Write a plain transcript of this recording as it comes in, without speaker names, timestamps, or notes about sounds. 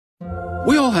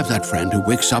We all have that friend who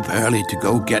wakes up early to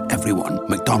go get everyone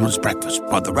McDonald's breakfast,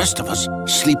 while the rest of us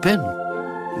sleep in.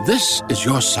 This is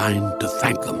your sign to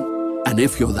thank them. And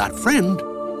if you're that friend,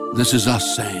 this is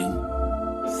us saying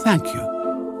thank you.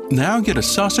 Now get a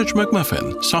sausage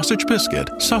McMuffin, sausage biscuit,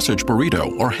 sausage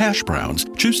burrito, or hash browns.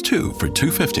 Choose 2 for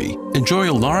 $2.50. Enjoy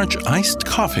a large iced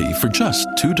coffee for just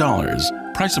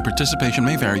 $2. Price and participation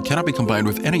may vary. Cannot be combined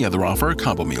with any other offer or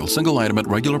combo meal. Single item at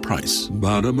regular price.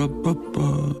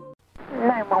 Ba-da-ba-ba-ba.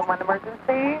 911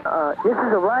 emergency. This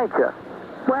is Elijah.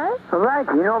 What?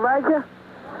 Elijah, you know Elijah?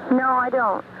 No, I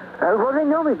don't. Well, they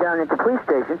know me down at the police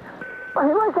station. Well,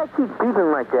 hey, why does that keep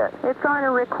beeping like that? It's on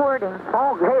a recording.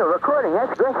 Oh, hey, a recording.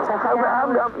 That's great.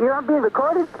 I'm being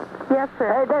recorded? Yes,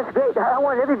 sir. Hey, that's great. I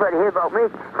want everybody to hear about me.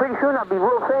 Pretty soon I'll be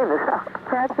world famous.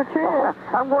 That's the truth.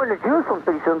 I'm going to Jerusalem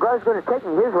pretty soon. God's going to take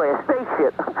me his way, a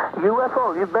spaceship.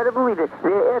 UFOs, you better believe it.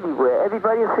 They're everywhere.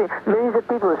 Everybody has seen, millions of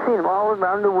people have seen them all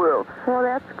around the world. Well,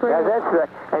 that's great. Yeah, that's right.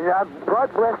 And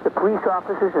God bless the police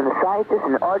officers and the scientists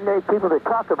and the ordinary people that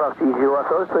talk about these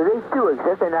UFOs, so they do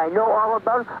exist, and I know all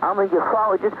about them. I'm a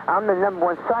ufologist. I'm the #1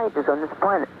 scientist on this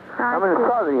planet. I'm an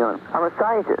authority on them. I'm a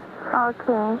scientist.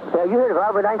 Okay. Yeah, you heard of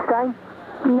Albert Einstein?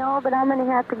 No, but I'm going to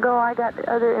have to go. I got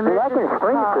other emergencies. Well, I can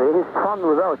explain it to you, his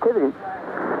formula of relativity.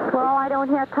 Well, I don't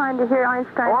have time to hear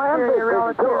Einstein's theory of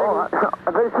relativity.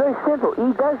 But it's very simple.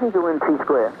 E does equal MC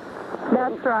squared.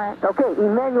 That's right. Okay,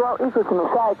 Emmanuel equals the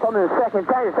Messiah coming the second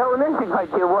time. It's elementary, my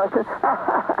dear Watson.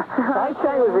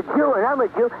 Einstein was a Jew, and I'm a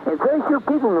Jew, and very few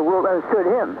people in the world understood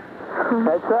him.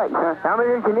 That's right. I'm an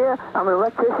engineer, I'm an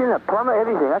electrician, a plumber,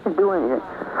 everything. I can do anything.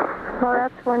 Well,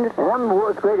 that's wonderful. And I'm the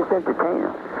world's greatest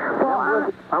entertainer.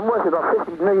 Well, I'm worth about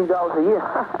 $50 million a year.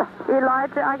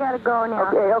 Elijah, I got to go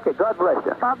now. Okay. God bless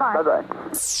you. Bye-bye. Bye-bye.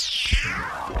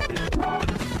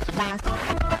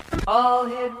 All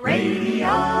Hit Radio.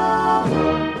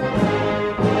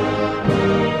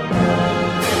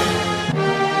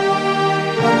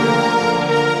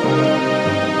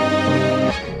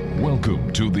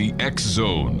 Welcome to the X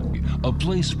Zone, a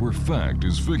place where fact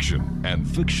is fiction and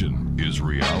fiction is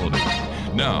reality.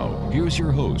 Now, here's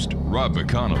your host, Rob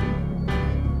McConnell.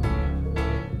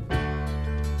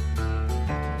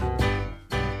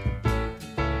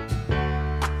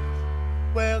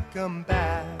 Welcome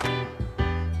back.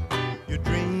 Your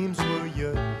dreams were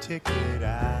your ticket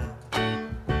out.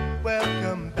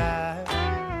 Welcome back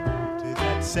to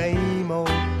that same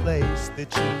old place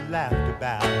that you laughed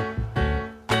about.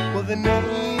 Well, the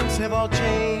names have all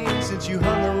changed since you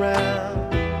hung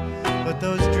around, but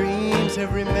those dreams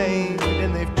have remained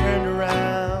and they've turned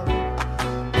around.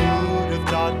 Who'd have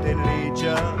thought they'd lead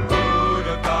ya? Who'd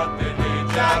have thought they'd lead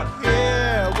ya? Back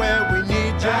here where we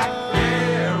need ya. Back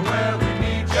here where we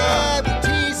need ya. Yeah, we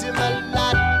tease him a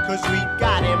lot, 'cause we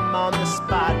got him on the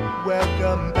spot.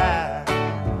 Welcome back.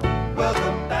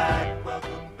 Welcome back.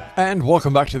 And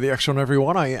welcome back to the X Zone,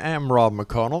 everyone. I am Rob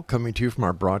McConnell, coming to you from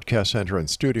our broadcast center and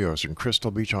studios in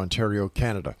Crystal Beach, Ontario,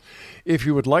 Canada. If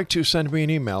you would like to send me an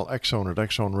email,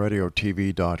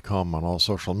 xzone@xzoneradiotv.com, on all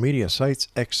social media sites,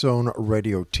 Xzone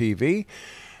Radio TV.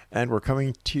 And we're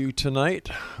coming to you tonight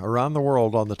around the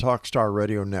world on the Talkstar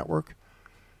Radio Network,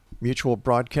 Mutual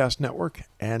Broadcast Network,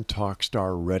 and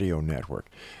Talkstar Radio Network.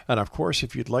 And of course,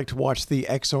 if you'd like to watch the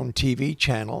Xzone TV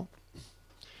channel,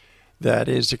 that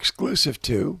is exclusive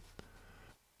to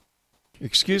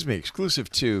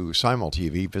Simul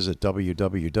TV. Visit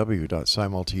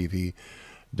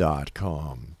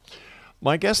www.simultv.com.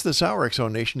 My guest this hour,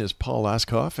 X-Zone Nation, is Paul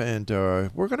ASCOUGH, and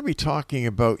we're going to be talking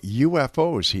about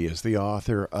UFOs. He is the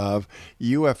author of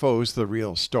UFOs, The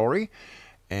Real Story.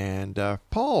 And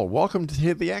Paul, welcome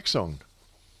to the X-Zone.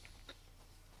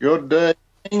 Good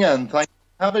evening, and thank you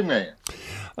for having me.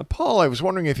 Paul, I was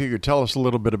wondering if you could tell us a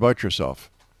little bit about yourself.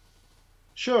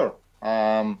 Sure.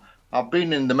 I've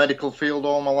been in the medical field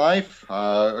all my life,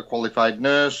 a qualified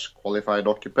nurse, qualified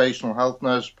occupational health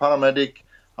nurse, paramedic.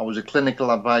 I was a clinical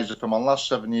advisor for my last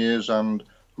 7 years and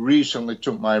recently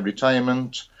took my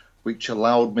retirement, which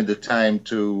allowed me the time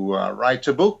to write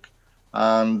a book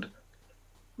and,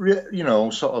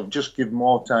 sort of just give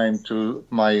more time to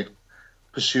my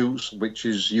pursuits, which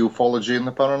is ufology and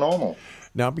the paranormal.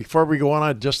 Now, before we go on,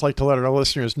 I'd just like to let our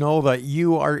listeners know that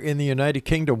you are in the United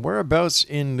Kingdom. Whereabouts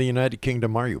in the United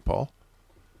Kingdom are you, Paul?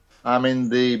 I'm in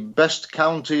the best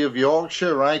county of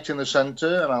Yorkshire, right in the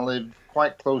centre, and I live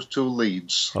quite close to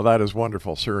Leeds. Well, that is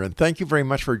wonderful, sir. And thank you very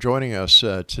much for joining us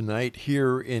tonight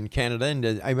here in Canada.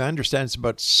 And I understand it's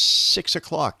about 6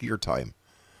 o'clock your time.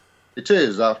 It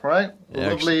is, that's right.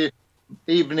 Yeah, lovely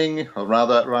evening, or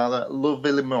rather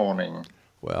lovely morning.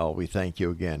 Well, we thank you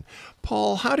again.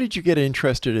 Paul, how did you get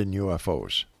interested in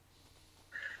UFOs?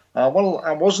 Well,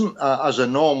 I wasn't as a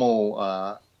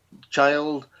normal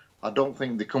child. I don't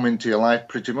think they come into your life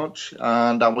pretty much.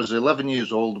 And I was 11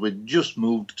 years old. We'd just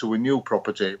moved to a new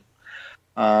property.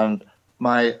 And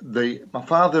my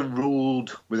father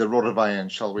ruled with a rod of iron,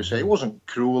 shall we say. He wasn't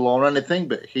cruel or anything,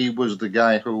 but he was the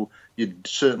guy who you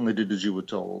certainly did as you were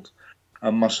told.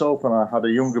 And myself and I had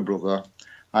a younger brother.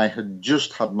 I had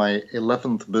just had my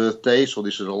 11th birthday, so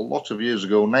this is a lot of years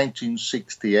ago,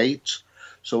 1968.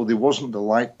 So there wasn't the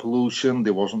light pollution,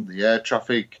 there wasn't the air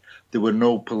traffic, there were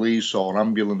no police or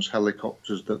ambulance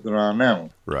helicopters that there are now.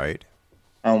 Right.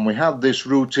 And we had this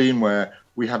routine where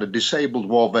we had a disabled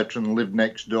war veteran lived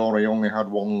next door. He only had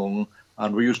one lung,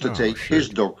 and we used to take his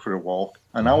dog for a walk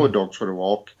and our dogs for a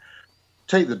walk,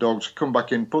 take the dogs, come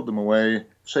back in, put them away,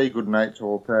 say goodnight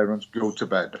to our parents, go to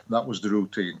bed. That was the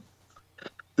routine.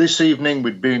 This evening,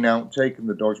 we'd been out taking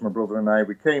the dogs, my brother and I.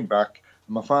 We came back,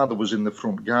 and my father was in the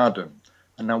front garden.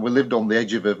 And now we lived on the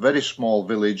edge of a very small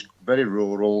village, very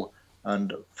rural,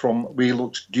 and we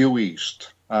looked due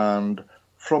east. And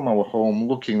from our home,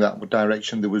 looking that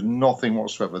direction, there was nothing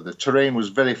whatsoever. The terrain was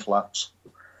very flat.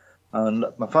 And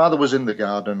my father was in the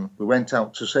garden. We went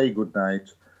out to say goodnight,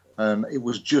 and it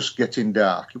was just getting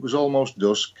dark. It was almost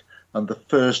dusk, and the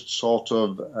first sort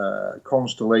of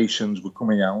constellations were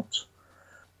coming out.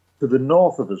 To the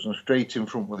north of us and straight in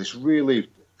front was this really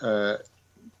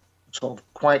sort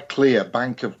of quite clear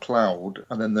bank of cloud,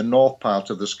 and then the north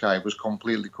part of the sky was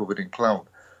completely covered in cloud.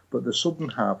 But the southern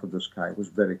half of the sky was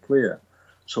very clear.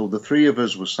 So the three of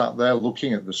us were sat there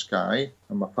looking at the sky,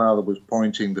 and my father was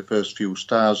pointing the first few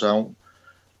stars out.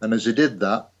 And as he did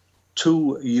that,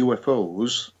 2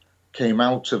 UFOs came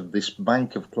out of this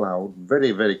bank of cloud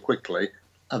very, very quickly,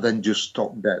 and then just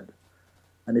stopped dead.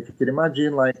 And if you can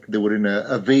imagine, like they were in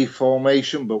a V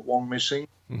formation, but one missing.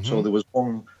 So there was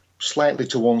one slightly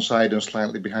to one side and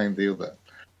slightly behind the other.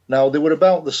 Now, they were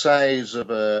about the size of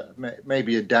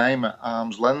maybe a dime at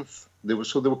arm's length. They were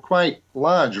quite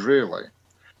large, really.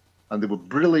 And they were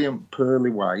brilliant pearly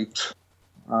white.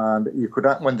 And you could,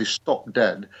 when they stopped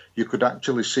dead, you could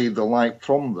actually see the light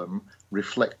from them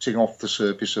reflecting off the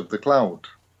surface of the cloud.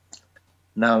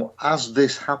 Now, as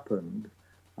this happened,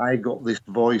 I got this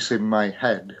voice in my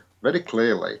head very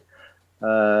clearly,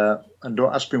 and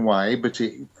don't ask me why, but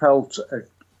it felt a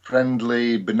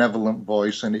friendly, benevolent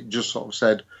voice, and it just sort of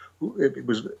said, it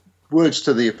was words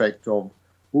to the effect of,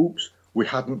 oops, we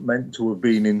hadn't meant to have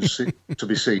been to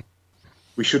be seen.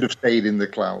 We should have stayed in the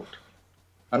cloud.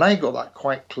 And I got that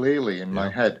quite clearly in my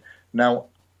head. Now,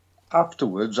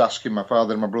 afterwards, asking my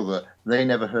father and my brother, they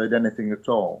never heard anything at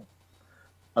all.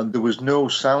 And there was no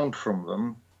sound from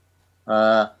them.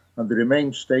 And they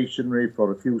remained stationary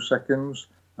for a few seconds,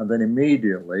 and then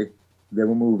immediately they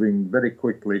were moving very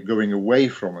quickly, going away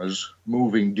from us,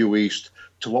 moving due east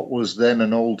to what was then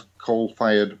an old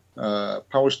coal-fired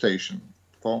power station,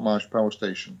 Fort Marsh Power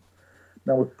Station.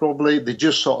 Now, probably they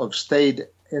just sort of stayed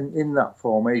in that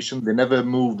formation. They never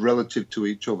moved relative to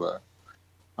each other.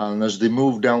 And as they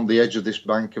moved down the edge of this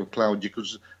bank of cloud, you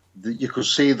could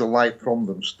see the light from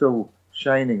them still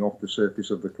shining off the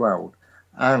surface of the cloud.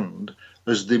 And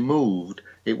as they moved,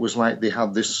 it was like they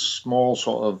had this small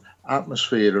sort of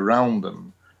atmosphere around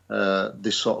them,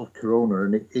 this sort of corona.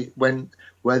 And it went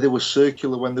where they were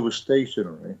circular, when they were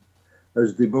stationary.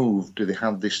 As they moved, they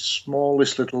had this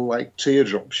smallest little like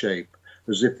teardrop shape,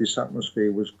 as if this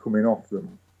atmosphere was coming off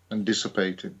them and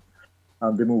dissipating.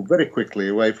 And they moved very quickly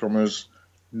away from us,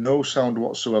 no sound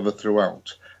whatsoever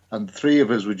throughout. And the three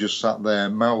of us were just sat there,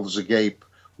 mouths agape,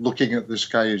 looking at the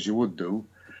sky as you would do.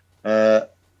 And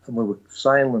we were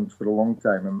silent for a long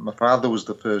time. And my father was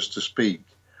the first to speak.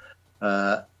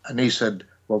 And he said,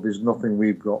 well, there's nothing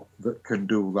we've got that can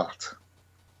do that.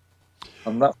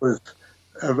 And that was,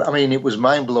 I mean, it was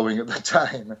mind-blowing at the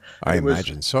time. I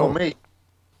imagine so. For me,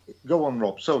 go on,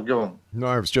 Rob. So go on. No,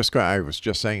 I was just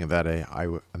saying that I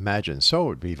imagine so. It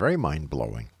would be very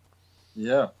mind-blowing.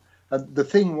 Yeah. And the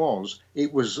thing was,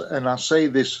 it was, and I say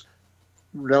this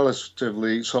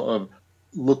relatively sort of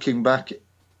looking back,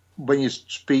 when you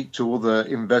speak to other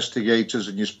investigators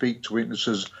and you speak to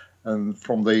witnesses, and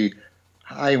from the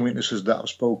eyewitnesses that have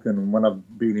spoken and when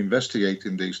I've been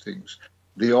investigating these things,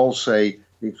 they all say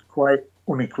it's quite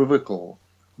unequivocal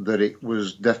that it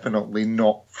was definitely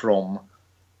not from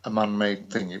a man-made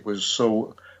thing. It was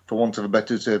so, for want of a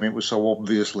better term, it was so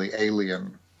obviously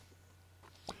alien.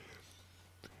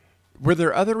 Were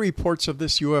there other reports of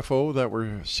this UFO that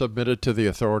were submitted to the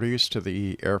authorities, to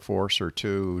the Air Force, or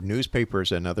to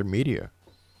newspapers and other media?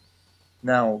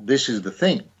 Now, this is the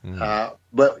thing.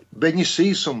 But when you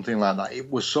see something like that,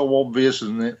 it was so obvious,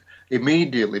 and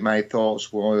immediately my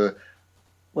thoughts were,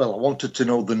 well, I wanted to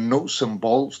know the nuts and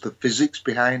bolts, the physics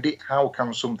behind it. How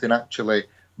can something actually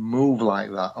move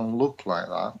like that and look like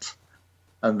that?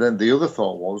 And then the other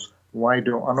thought was, why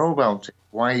don't I know about it?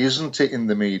 Why isn't it in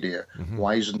the media? Mm-hmm.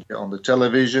 Why isn't it on the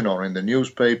television or in the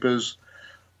newspapers?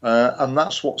 And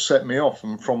that's what set me off.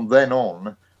 And from then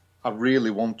on, I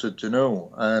really wanted to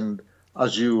know. And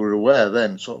as you were aware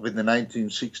then, sort of in the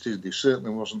 1960s, there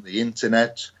certainly wasn't the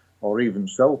internet or even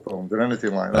cell phones or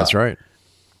anything like that. That's right.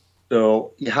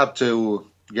 So you had to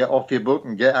get off your butt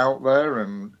and get out there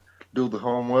and do the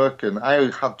homework. And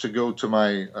I had to go to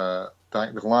the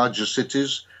larger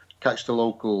cities, catch the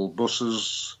local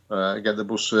buses, get the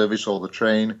bus service or the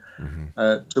train,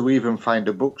 to even find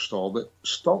a bookstore that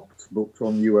stocked books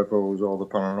on UFOs or the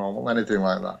paranormal, anything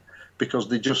like that. Because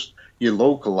your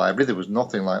local library, there was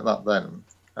nothing like that then.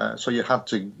 So you had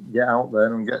to get out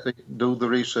there and do the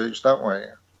research that way.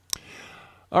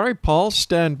 All right, Paul,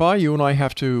 stand by. You and I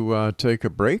have to take a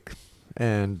break.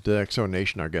 And Exo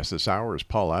Nation, our guest this hour is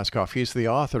Paul ASCOUGH. He's the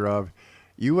author of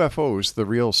UFOs, The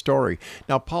Real Story.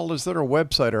 Now, Paul, is there a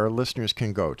website our listeners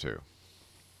can go to?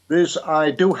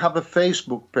 I do have a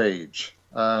Facebook page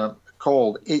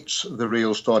called It's The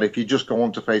Real Story. If you just go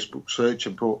onto Facebook, search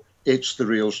and put It's The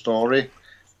Real Story.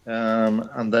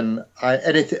 And then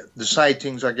the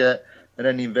sightings I get and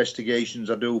any investigations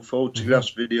I do,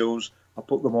 photographs, videos, I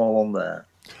put them all on there.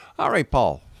 All right,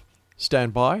 Paul,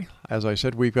 stand by. As I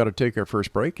said, we've got to take our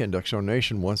first break. And Exo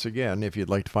Nation, once again, if you'd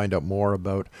like to find out more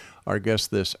about our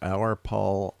guest this hour,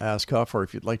 Paul ASCOUGH, or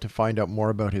if you'd like to find out more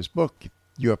about his book,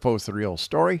 UFOs, The Real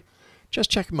Story,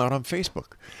 just check him out on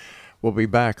Facebook. We'll be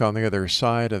back on the other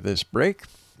side of this break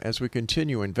as we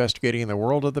continue investigating the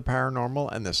world of the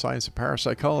paranormal and the science of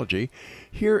parapsychology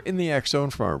here in the X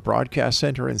Zone from our broadcast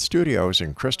center and studios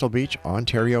in Crystal Beach,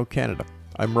 Ontario, Canada.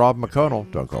 I'm Rob McConnell.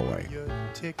 Don't go away.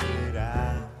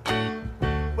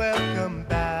 Welcome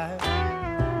back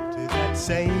to that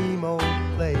same old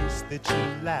place that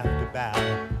you laughed about.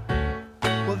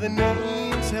 Well, the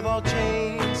names have all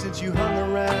changed since you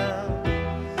hung around,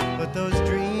 but those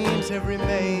dreams have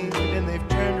remained and they've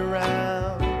turned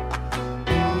around.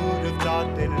 Who'd have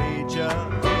thought they'd lead ya?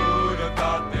 Who'd have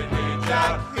thought they'd lead ya?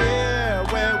 Back here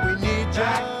where we need ya.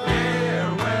 Back here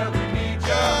where we need ya.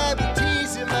 Yeah, we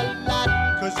tease him a lot,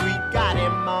 'cause we got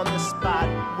him on the spot.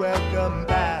 Welcome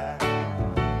back.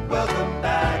 Welcome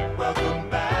back. Welcome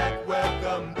back.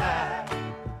 Welcome back.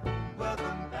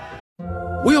 Welcome back.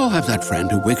 We all have that friend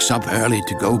who wakes up early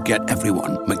to go get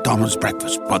everyone McDonald's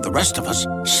breakfast, while the rest of us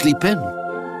sleep in.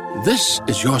 This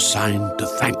is your sign to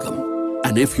thank them.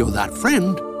 And if you're that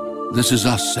friend, this is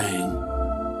us saying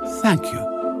thank you.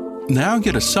 Now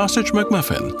get a sausage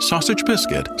McMuffin, sausage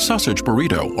biscuit, sausage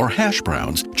burrito, or hash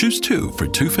browns. Choose 2 for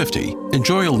 $2.50.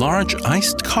 Enjoy a large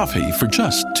iced coffee for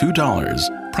just $2.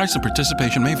 Price and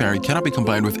participation may vary. Cannot be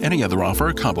combined with any other offer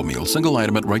or combo meal. Single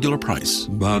item at regular price.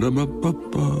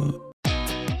 Ba-da-ba-ba-ba.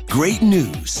 Great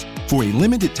news! For a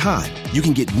limited time, you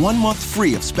can get 1 month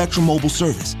free of Spectrum Mobile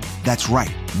service. That's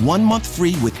right, 1 month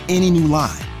free with any new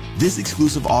line. This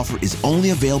exclusive offer is only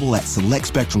available at select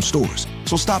Spectrum stores,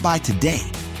 so stop by today.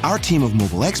 Our team of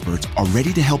mobile experts are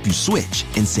ready to help you switch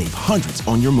and save hundreds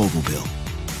on your mobile bill.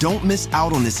 Don't miss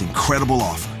out on this incredible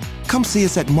offer. Come see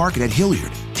us at Market at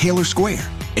Hilliard, Taylor Square,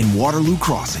 and Waterloo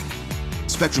Crossing.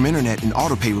 Spectrum Internet and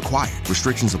autopay required.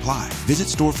 Restrictions apply. Visit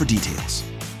store for details.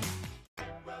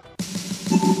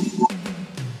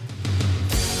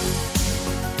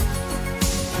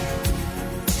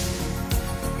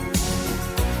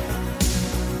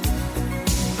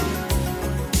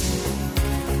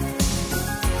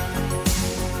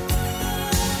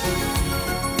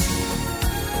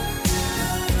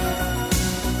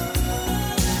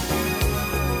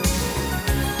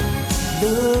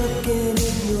 Looking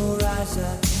in your eyes, I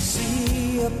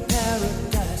see a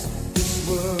paradise. This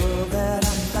world that I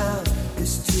found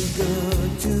is too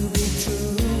good to be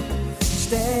true.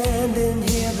 Standing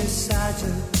here beside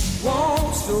you,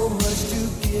 want so much to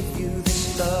give you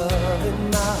this love in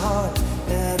my heart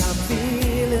that I'm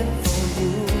feeling for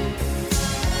you.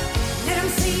 Let them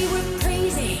say we're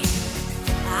crazy.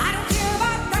 I don't care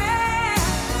about that.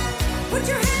 Put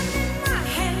your hand in my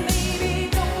hand, baby.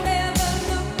 Don't ever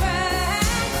look back.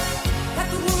 Let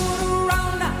the world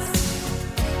around us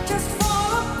just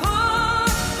fall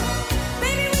apart.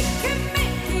 Baby, we can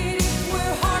make it if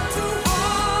we're heart to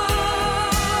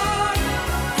heart.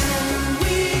 And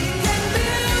we can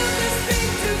build this thing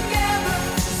together.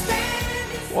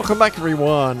 Welcome back,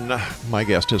 everyone. My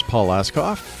guest is Paul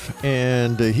ASCOUGH,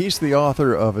 and he's the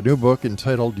author of a new book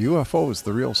entitled UFOs,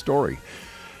 The Real Story.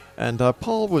 And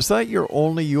Paul, was that your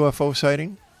only UFO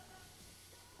sighting?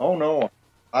 Oh, no.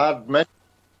 I've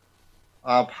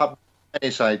had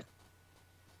many sites.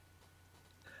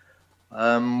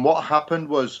 What happened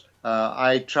was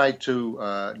I tried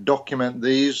to document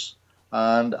these,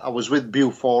 and I was with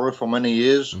Bufora for many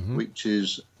years, which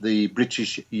is the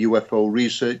British UFO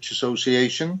Research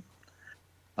Association.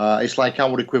 It's like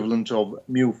our equivalent of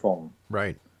MUFON.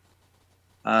 Right.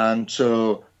 And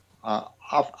so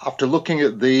after looking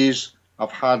at these,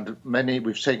 I've had many,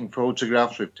 we've taken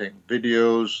photographs, we've taken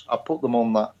videos, I put them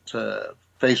on that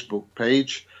Facebook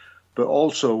page, but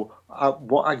also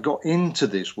what I got into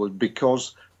this was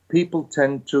because people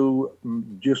tend to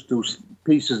just do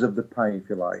pieces of the pie, if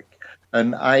you like.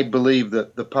 And I believe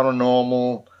that the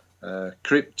paranormal,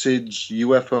 cryptids,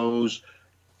 UFOs,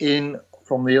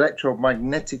 from the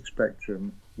electromagnetic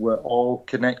spectrum were all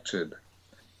connected.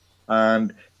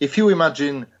 And if you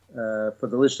imagine, for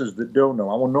the listeners that don't know,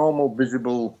 our normal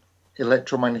visible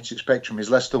electromagnetic spectrum is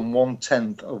less than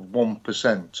 1/10 of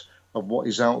 1% of what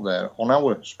is out there on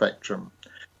our spectrum.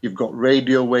 You've got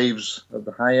radio waves at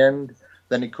the high end,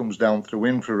 then it comes down through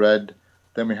infrared,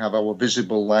 then we have our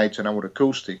visible light and our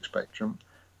acoustic spectrum,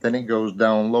 then it goes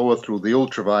down lower through the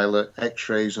ultraviolet,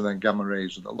 X-rays, and then gamma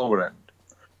rays at the lower end.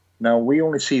 Now, we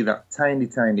only see that tiny,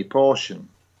 tiny portion.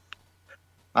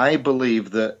 I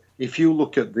believe that if you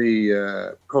look at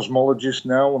the cosmologists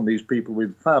now, and these people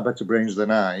with far better brains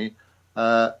than I,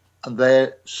 and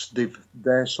they're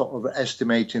sort of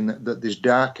estimating that this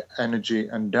dark energy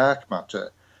and dark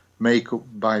matter make up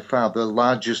by far the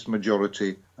largest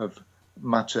majority of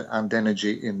matter and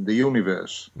energy in the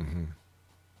universe.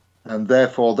 And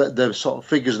therefore, the sort of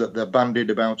figures that they're bandied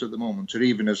about at the moment are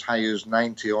even as high as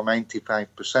 90 or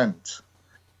 95%.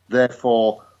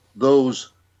 Therefore,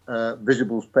 those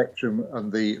visible spectrum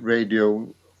and the radio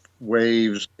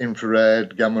waves,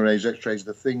 infrared, gamma rays, X-rays,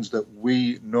 the things that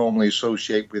we normally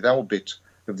associate with our bit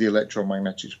of the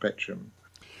electromagnetic spectrum,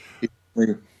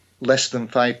 less than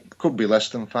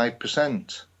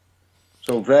 5%.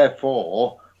 So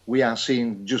therefore, we are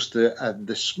seeing just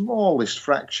the smallest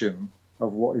fraction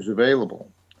of what is available.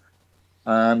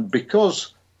 And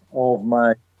because of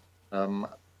my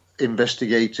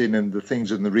investigating and the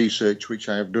things in the research which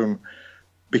I have done,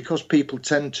 because people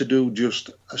tend to do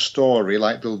just a story,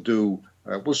 like they'll do,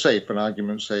 we'll say for an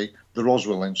argument's sake, the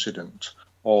Roswell incident,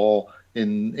 or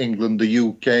in England, the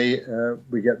UK,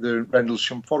 we get the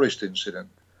Rendlesham Forest incident.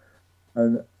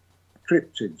 And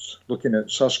cryptids, looking at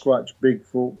Sasquatch,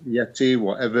 Bigfoot, Yeti,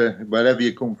 wherever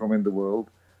you come from in the world,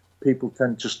 people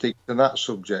tend to stick to that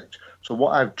subject. So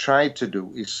what I've tried to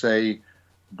do is say,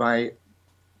 by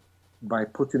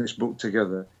putting this book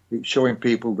together, it's showing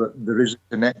people that there is a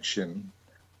connection,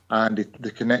 and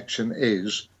the connection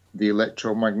is the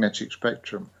electromagnetic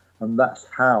spectrum. And that's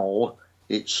how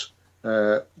it's,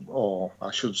 or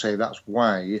I should say that's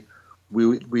why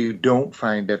we don't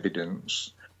find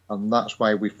evidence, and that's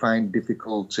why we find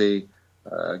difficulty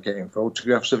getting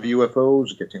photographs of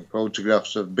UFOs, getting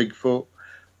photographs of Bigfoot,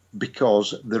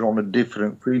 because they're on a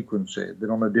different frequency.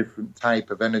 They're on a different type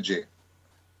of energy.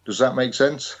 Does that make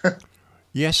sense?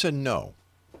 Yes and no.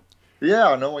 Yeah,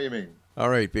 I know what you mean. All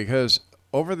right, because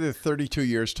over the 32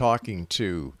 years talking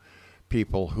to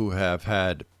people who have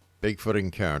had Bigfoot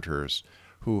encounters,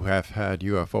 who have had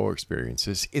UFO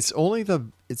experiences, it's only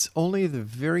the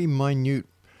very minute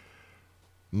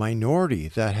minority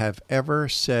that have ever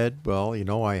said, well,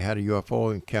 I had a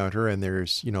UFO encounter and there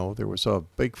was a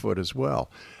Bigfoot as well.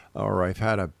 Or I've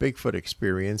had a Bigfoot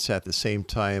experience at the same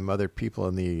time other people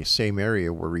in the same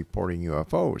area were reporting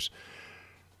UFOs.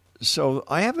 So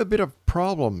I have a bit of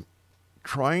problem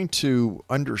trying to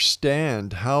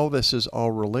understand how this is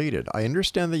all related. I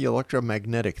understand the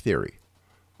electromagnetic theory.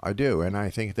 I do, and I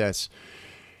think that's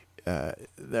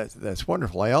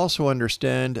wonderful. I also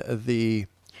understand the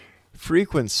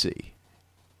frequency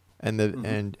and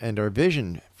and our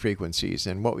vision frequencies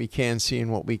and what we can see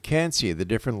and what we can't see, the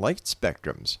different light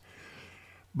spectrums.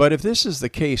 But if this is the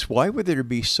case, why would there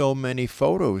be so many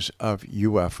photos of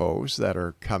UFOs that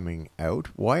are coming out?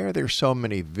 Why are there so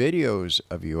many videos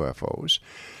of UFOs?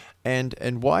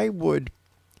 And why would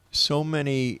so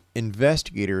many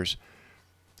investigators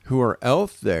who are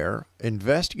out there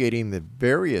investigating the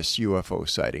various UFO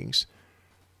sightings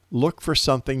look for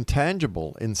something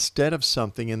tangible instead of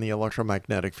something in the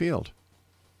electromagnetic field?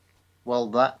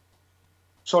 Well,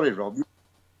 sorry, Rob,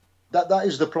 that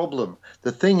is the problem.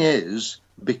 The thing is,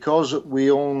 because we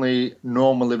only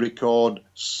normally record,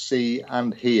 see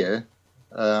and hear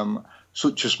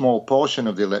such a small portion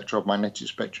of the electromagnetic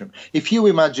spectrum. If you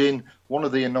imagine, one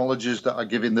of the analogies that I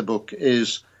give in the book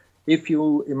is, if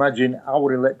you imagine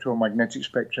our electromagnetic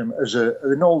spectrum as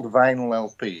an old vinyl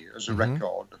LP, as a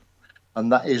record,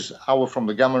 and that is from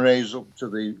the gamma rays up to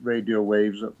the radio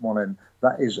waves at one end,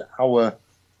 That is our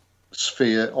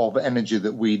sphere of energy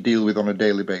that we deal with on a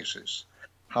daily basis.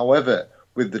 However,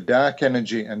 with the dark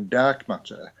energy and dark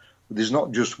matter, there's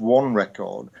not just one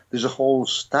record, there's a whole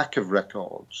stack of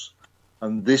records.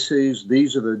 And these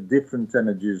are the different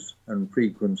energies and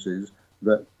frequencies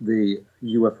that the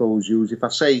UFOs use. If I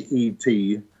say ET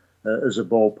as a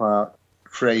ballpark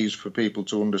phrase for people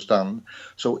to understand,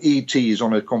 so ET is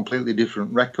on a completely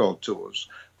different record to us,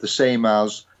 the same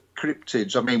as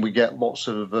cryptids. I mean, we get lots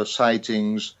of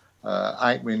sightings,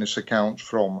 eyewitness accounts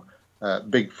from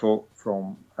Bigfoot,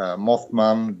 from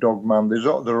Mothman, Dogman.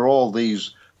 There are all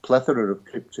these plethora of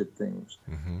cryptid things.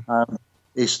 And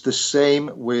it's the same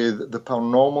with the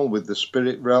paranormal, with the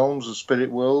spirit realms, the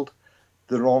spirit world.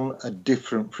 They're on a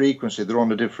different frequency. They're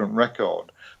on a different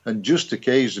record. And just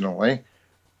occasionally,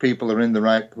 people are in the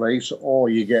right place, or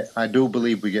I do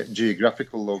believe we get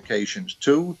geographical locations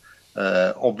too.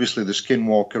 Obviously, the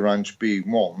Skinwalker Ranch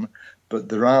being one, but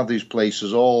there are these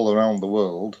places all around the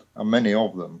world, and many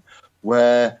of them,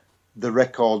 where the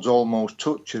records almost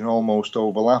touch and almost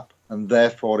overlap, and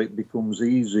therefore it becomes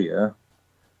easier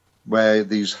where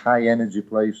these high energy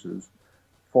places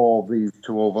for these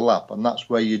to overlap. And that's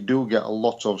where you do get a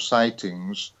lot of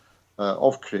sightings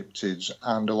of cryptids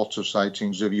and a lot of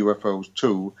sightings of UFOs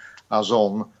too, as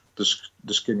on the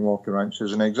Skinwalker Ranch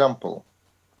as an example.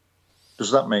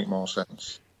 Does that make more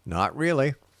sense? Not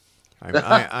really.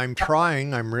 I'm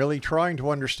trying. I'm really trying to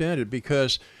understand it,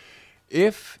 because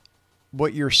if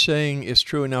what you're saying is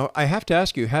true, now I have to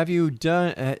ask you: have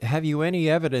you any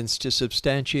evidence to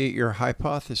substantiate your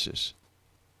hypothesis?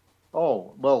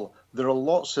 Oh, well, there are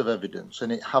lots of evidence,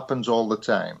 and it happens all the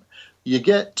time. You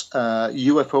get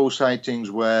UFO sightings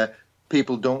where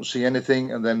people don't see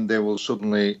anything, and then they will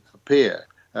suddenly appear.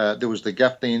 There was the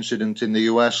Gaffney incident in the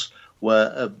US,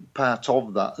 where part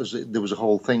of that, there was a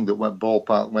whole thing that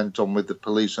went on with the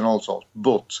police and all sorts.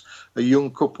 But a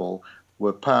young couple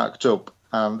were parked up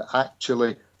and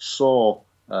actually saw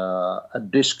a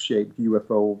disc-shaped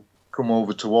UFO come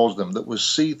over towards them that was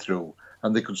see-through,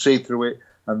 and they could see through it.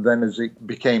 And then as it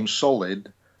became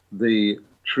solid, the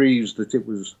trees that it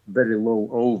was very low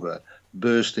over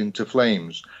burst into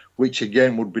flames, which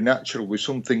again would be natural with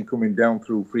something coming down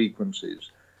through frequencies,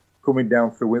 coming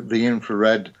down through the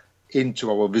infrared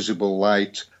into our visible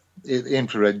light.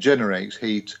 Infrared generates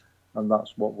heat, and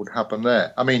that's what would happen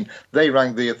there. I mean, they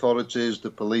rang the authorities, the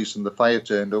police and the fire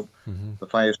turned up. The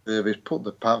fire service put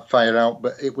the fire out,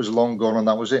 but it was long gone and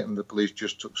that was it, and the police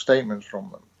just took statements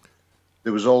from them.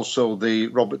 There was also the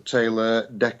Robert Taylor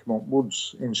Decmont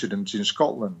Woods incident in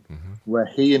Scotland, where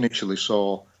he initially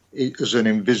saw it as an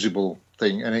invisible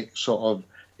thing, and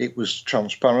it was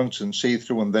transparent and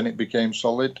see-through, and then it became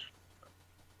solid.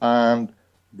 And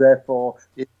therefore,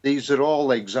 these are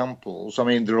all examples. I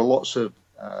mean, there are lots of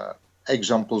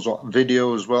examples on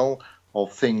video as well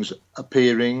of things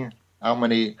appearing. How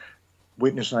many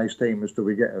witness eye statements do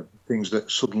we get of things that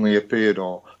suddenly appeared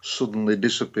or suddenly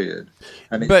disappeared?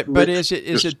 And but is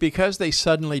it because they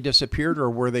suddenly disappeared, or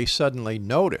were they suddenly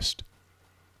noticed?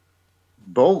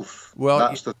 Both.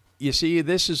 Well, you see,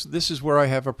 this is where I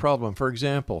have a problem. For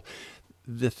example,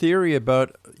 the theory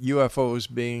about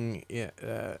UFOs being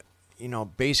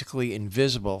basically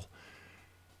invisible,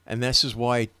 and this is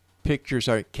why pictures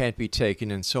can't be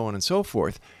taken and so on and so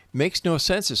forth, makes no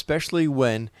sense, especially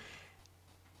when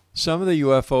some of the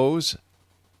UFOs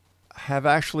have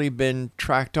actually been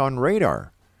tracked on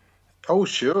radar. Oh,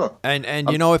 sure. And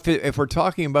if we're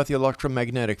talking about the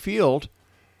electromagnetic field,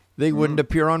 they wouldn't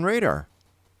appear on radar.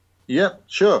 Yeah,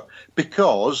 sure.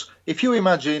 Because if you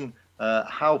imagine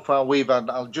how far we've had,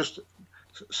 I'll just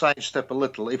sidestep a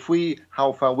little.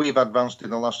 How far we've advanced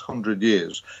in the last 100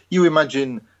 years, you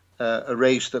imagine a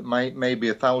race that may be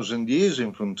 1,000 years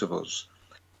in front of us.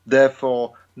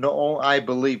 Therefore, I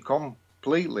believe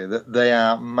completely that they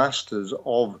are masters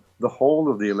of the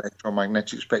whole of the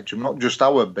electromagnetic spectrum, not just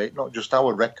our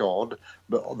record,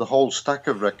 but the whole stack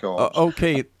of records.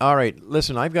 Okay, all right.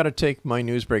 Listen, I've got to take my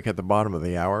news break at the bottom of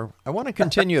the hour. I want to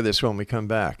continue this when we come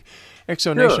back.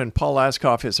 Exonation, sure. Paul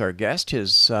ASCOUGH is our guest.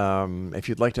 If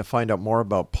you'd like to find out more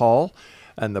about Paul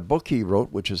and the book he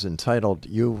wrote, which is entitled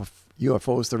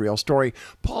UFOs, The Real Story.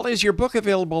 Paul, is your book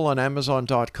available on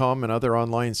Amazon.com and other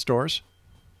online stores?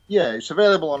 Yeah, it's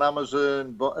available on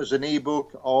Amazon, but as an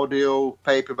ebook, audio,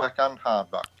 paperback, and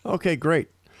hardback. Okay, great.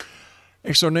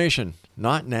 Exonation,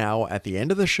 not now. At the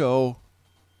end of the show,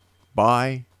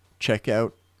 buy, check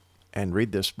out, and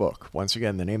read this book. Once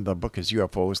again, the name of the book is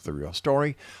UFOs, The Real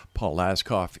Story. Paul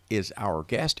ASCOUGH is our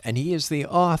guest, and he is the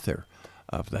author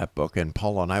of that book. And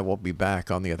Paul and I will be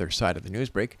back on the other side of the news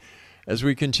break as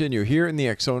we continue here in the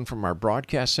X Zone from our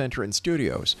broadcast center and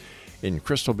studios in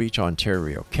Crystal Beach,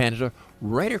 Ontario, Canada,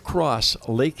 right across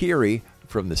Lake Erie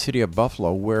from the city of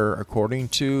Buffalo, where, according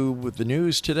to the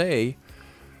news today,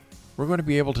 we're going to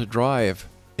be able to drive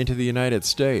into the United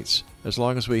States as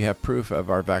long as we have proof of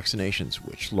our vaccinations,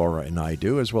 which Laura and I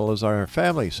do, as well as our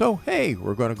family. So, hey,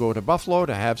 we're going to go to Buffalo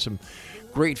to have some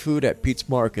great food at Pete's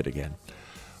Market again.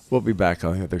 We'll be back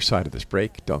on the other side of this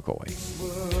break. Don't go away. This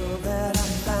world that I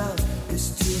found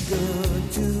is too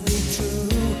good to be true.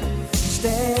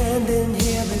 Standing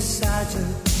here beside you,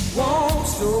 want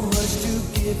so much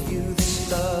to give you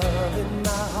this love in my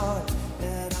heart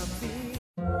that I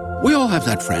feel. We all have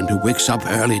that friend who wakes up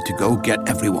early to go get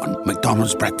everyone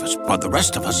McDonald's breakfast, while the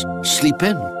rest of us sleep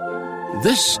in.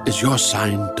 This is your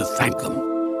sign to thank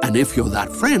them. And if you're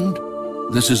that friend,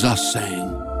 this is us saying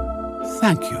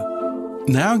thank you.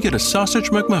 Now get a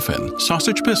sausage McMuffin,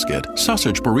 sausage biscuit,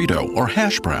 sausage burrito, or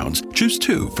hash browns. Choose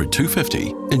 2 for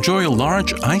 $2.50. Enjoy a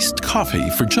large iced coffee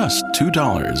for just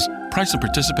 $2. Price and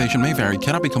participation may vary.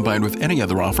 Cannot be combined with any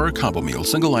other offer or combo meal.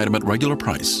 Single item at regular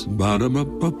price.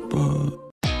 Ba-da-ba-ba-ba.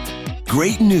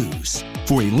 Great news.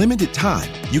 For a limited time,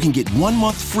 you can get 1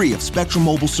 month free of Spectrum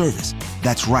Mobile service.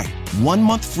 That's right, 1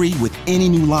 month free with any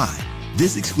new line.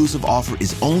 This exclusive offer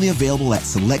is only available at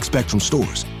select Spectrum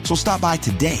stores, so stop by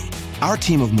today. Our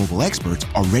team of mobile experts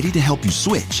are ready to help you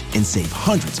switch and save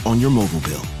hundreds on your mobile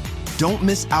bill. Don't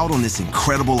miss out on this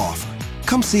incredible offer.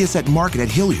 Come see us at Market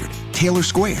at Hilliard, Taylor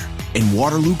Square, and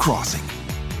Waterloo Crossing.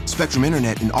 Spectrum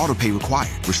Internet and autopay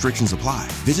required. Restrictions apply.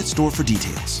 Visit store for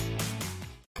details.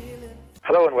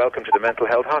 Hello and welcome to the Mental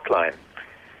Health Hotline.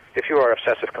 If you are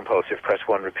obsessive compulsive, press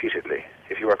 1 repeatedly.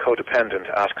 If you are codependent,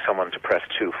 ask someone to press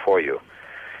 2 for you.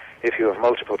 If you have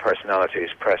multiple personalities,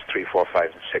 press 3, 4, 5,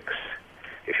 and 6.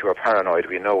 If you are paranoid,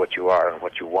 we know what you are and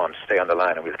what you want. Stay on the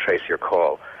line and we'll trace your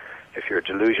call. If you're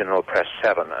delusional, press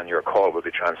 7 and your call will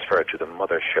be transferred to the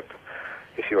mothership.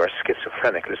 If you are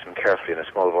schizophrenic, listen carefully and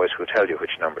a small voice will tell you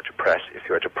which number to press. If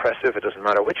you are depressive, it doesn't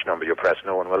matter which number you press,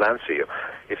 no one will answer you.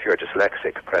 If you are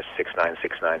dyslexic, press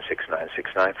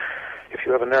 69696969. If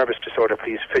you have a nervous disorder,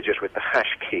 please fidget with the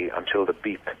hash key until the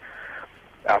beep.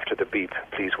 After the beep,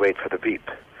 please wait for the beep.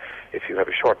 If you have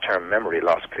a short-term memory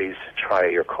loss, please try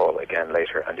your call again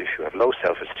later. And if you have low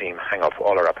self-esteem, hang up.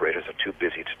 All our operators are too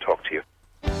busy to talk to you.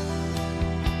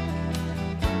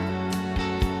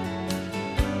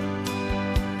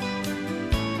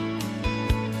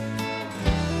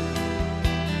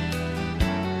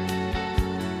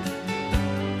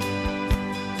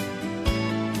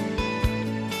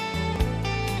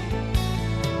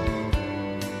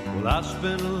 Well, I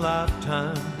spent a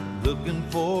lifetime looking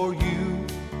for you.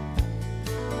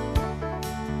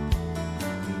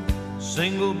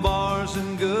 Single bars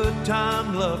and good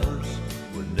time lovers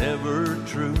were never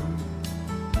true.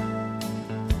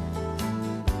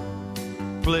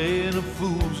 Playing a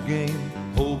fool's game,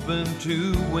 hoping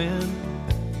to win,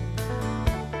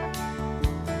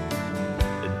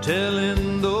 and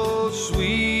telling those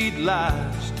sweet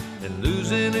lies and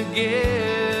losing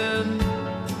again.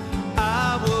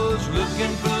 I was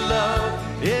looking for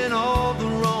love in all the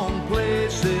wrong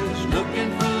places,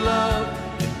 looking for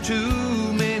love in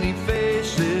too many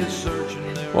faces,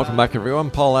 searching there. Welcome back,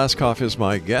 everyone. Paul ASCOUGH is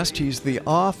my guest. He's the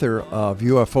author of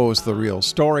UFOs, The Real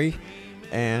Story,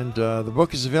 and the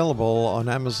book is available on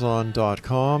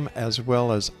Amazon.com as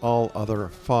well as all other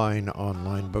fine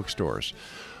online bookstores.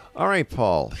 All right,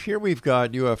 Paul, here we've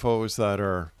got UFOs that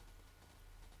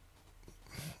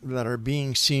are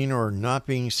being seen or not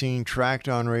being seen, tracked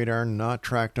on radar, not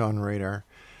tracked on radar.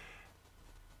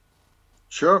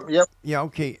 Sure, yep. Yeah,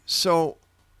 okay. So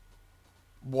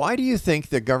why do you think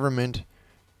the government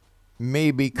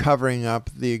may be covering up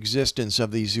the existence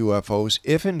of these UFOs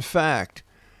if, in fact,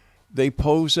 they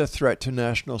pose a threat to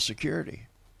national security?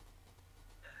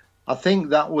 I think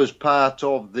that was part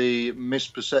of the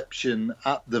misperception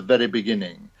at the very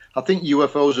beginning. I think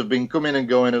UFOs have been coming and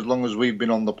going as long as we've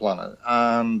been on the planet.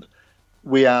 And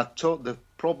we are taught the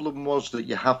problem was that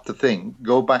you have to think,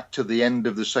 go back to the end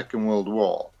of the Second World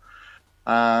War.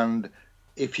 And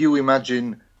if you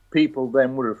imagine, people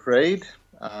then were afraid,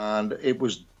 and it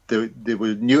was there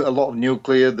was a lot of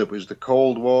nuclear, there was the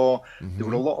Cold War, there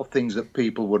were a lot of things that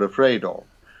people were afraid of.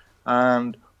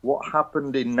 And what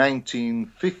happened in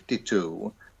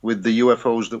 1952 with the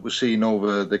UFOs that were seen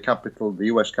over the capital, the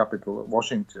U.S. capital at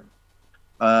Washington,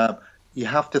 you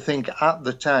have to think at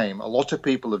the time, a lot of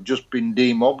people have just been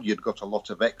demobbed. You'd got a lot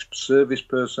of ex-service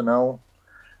personnel,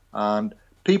 and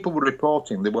people were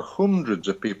reporting. There were hundreds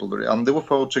of people, and there were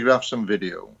photographs and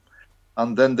video.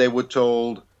 And then they were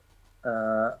told,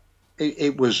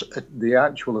 it was the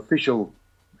actual official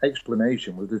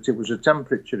explanation was that it was a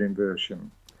temperature inversion.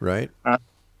 Right.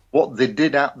 what they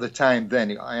did at the time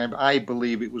then, I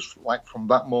believe it was like from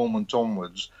that moment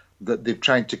onwards that they've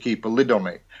tried to keep a lid on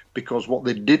it, because what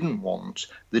they didn't want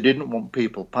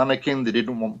people panicking,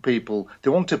 they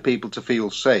wanted people to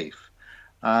feel safe.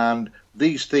 And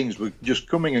these things were just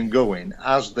coming and going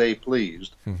as they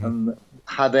pleased, and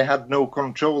they had no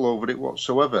control over it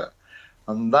whatsoever.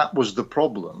 And that was the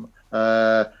problem.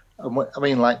 I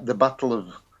mean, like the Battle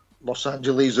of Los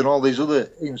Angeles and all these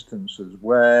other instances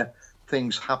where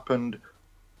things happened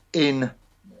in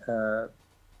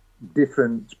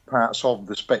different parts of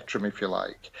the spectrum, if you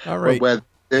like, all right, where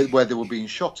they were being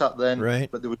shot at then, right,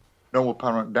 but there was no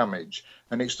apparent damage.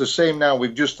 And it's the same now.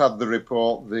 We've just had the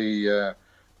report to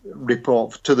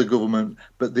the government,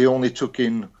 but they only took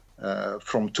in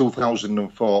from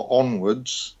 2004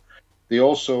 onwards. They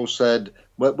also said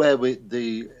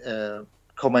they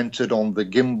commented on the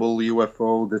gimbal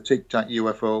UFO, the Tic Tac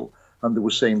UFO, and they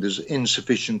were saying there's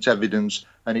insufficient evidence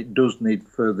and it does need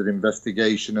further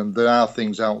investigation, and there are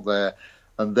things out there.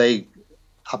 And they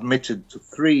admitted to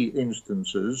 3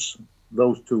 instances,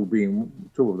 those 2 being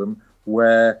 2 of them,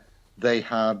 where they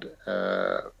had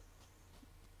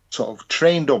sort of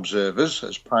trained observers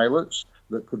as pilots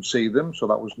that could see them, so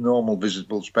that was normal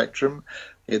visible spectrum.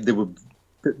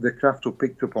 The craft were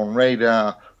picked up on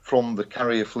radar from the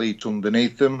carrier fleet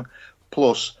underneath them,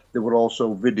 plus they were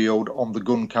also videoed on the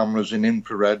gun cameras in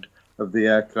infrared of the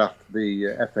aircraft, the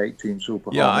F-18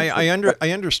 Super Hornet. Yeah, I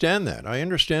understand that. I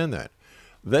understand that.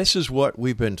 This is what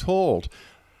we've been told.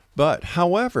 But,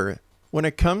 however, when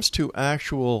it comes to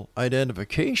actual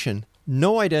identification,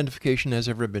 no identification has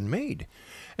ever been made.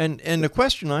 And the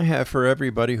question I have for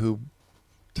everybody who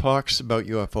talks about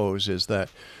UFOs is that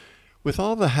with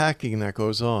all the hacking that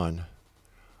goes on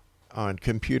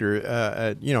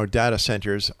computer, data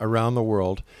centers around the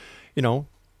world,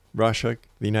 Russia,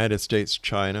 the United States,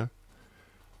 China,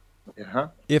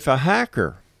 if a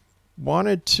hacker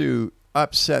wanted to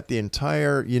upset the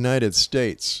entire United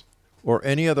States or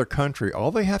any other country, all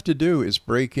they have to do is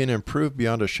break in and prove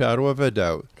beyond a shadow of a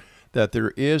doubt that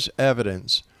there is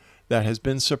evidence that has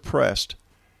been suppressed,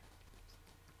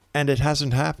 and it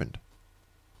hasn't happened.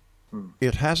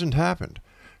 It hasn't happened.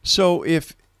 So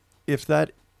if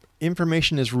that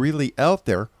information is really out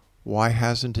there, why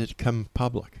hasn't it come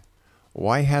public?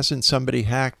 Why hasn't somebody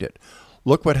hacked it?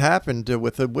 Look what happened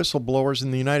with the whistleblowers in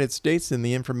the United States and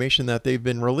the information that they've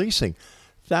been releasing.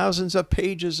 Thousands of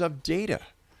pages of data.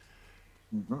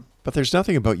 But there's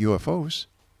nothing about UFOs.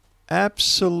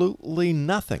 Absolutely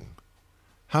nothing.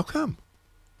 How come?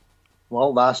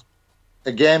 Well, that's,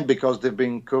 again, because they've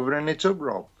been covering it up,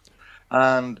 Rob.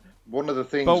 And one of the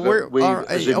things that we,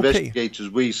 as investigators,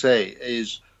 we say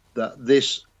is that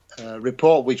this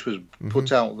report, which was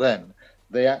put out then,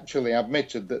 they actually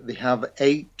admitted that they have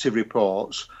 80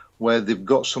 reports where they've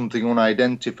got something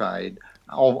unidentified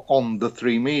on the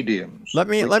 3 mediums. Let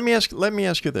me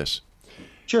ask you this.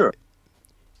 Sure.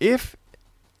 If,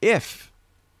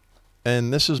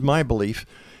 and this is my belief,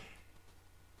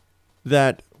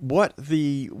 that what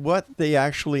they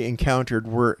actually encountered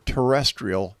were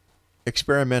terrestrial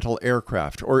experimental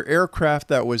aircraft, or aircraft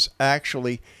that was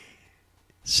actually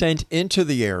sent into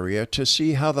the area to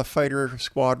see how the fighter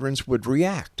squadrons would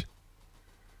react.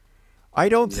 I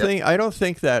don't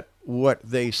think that what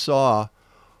they saw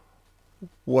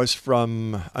was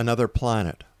from another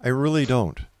planet. I really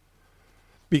don't.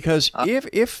 Because if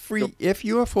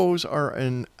UFOs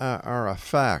are a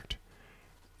fact,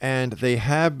 and they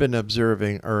have been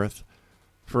observing Earth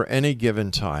for any given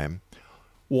time,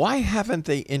 why haven't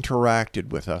they interacted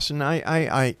with us? And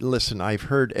I listen. I've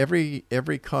heard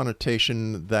every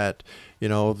connotation that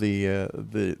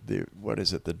the what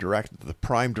is it? The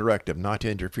prime directive not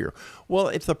to interfere. Well,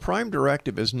 if the prime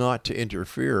directive is not to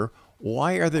interfere,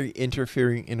 why are they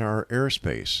interfering in our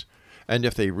airspace? And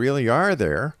if they really are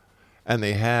there, and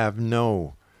they have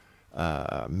no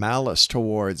malice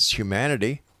towards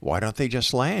humanity, why don't they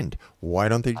just land? Why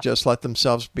don't they just let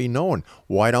themselves be known?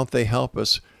 Why don't they help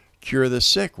us cure the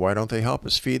sick? Why don't they help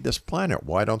us feed this planet?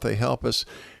 Why don't they help us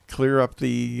clear up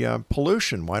the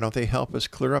pollution? Why don't they help us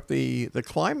clear up the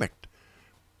climate?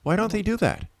 Why don't they do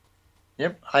that?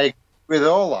 Yep, I agree with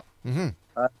all that. Mm-hmm.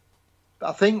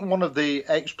 I think one of the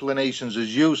explanations,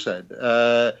 as you said,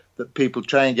 that people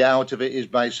try and get out of it is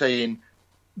by saying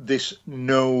this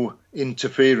no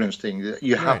interference thing, that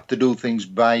you have to do things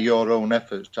by your own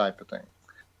efforts type of thing.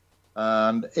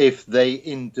 And if they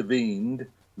intervened,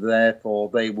 therefore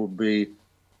they would be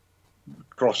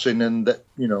crossing, and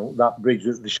that bridge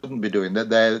that they shouldn't be doing, that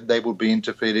they would be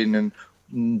interfering, and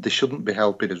they shouldn't be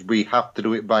helping us. We have to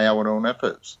do it by our own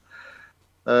efforts.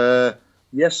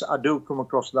 Yes, I do come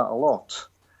across that a lot.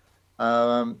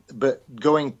 But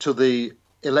going to the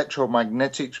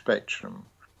electromagnetic spectrum,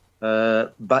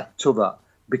 back to that,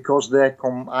 because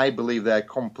I believe they're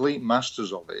complete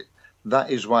masters of it.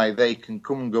 That is why they can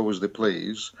come and go as they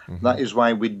please. Mm-hmm. That is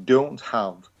why we don't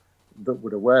have, that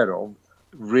we're aware of,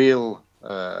 real,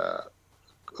 a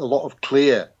lot of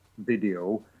clear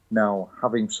video. Now,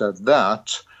 having said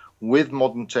that, with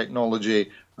modern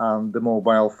technology and the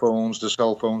mobile phones, the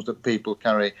cell phones that people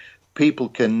carry, people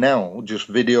can now just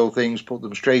video things, put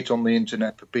them straight on the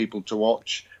internet for people to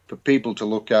watch, for people to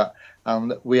look at,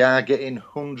 and we are getting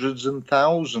hundreds and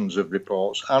thousands of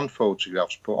reports and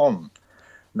photographs put on.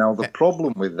 Now, the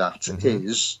problem with that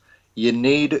is you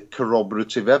need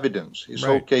corroborative evidence. It's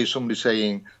okay somebody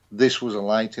saying this was a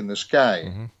light in the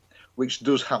sky, which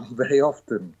does happen very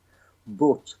often,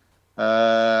 but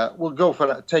we'll go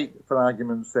for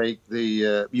argument's sake,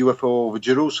 the UFO over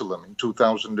Jerusalem in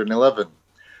 2011,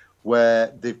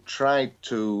 where they've tried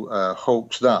to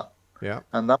hoax that. Yeah.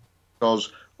 And that's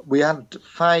because we had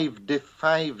five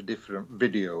different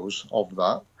videos of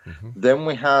that. Then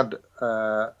we had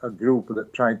a group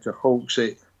that tried to hoax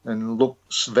it and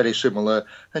looks very similar,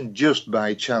 and just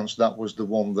by chance that was the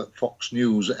one that Fox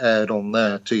News aired on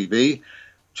their TV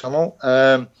channel.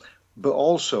 But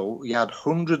also, you had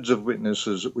hundreds of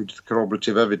witnesses with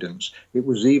corroborative evidence. It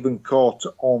was even caught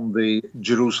on the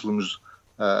Jerusalem's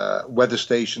weather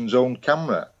station's own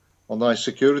camera, on their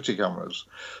security cameras.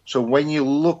 So when you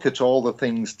look at all the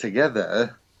things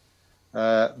together,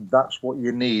 that's what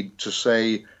you need to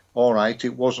say, all right,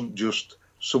 it wasn't just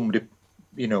somebody,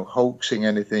 hoaxing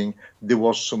anything. There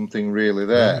was something really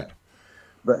there. Right.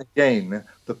 But again,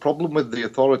 the problem with the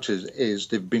authorities is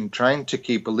they've been trying to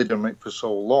keep a lid on it for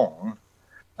so long,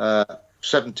 at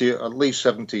least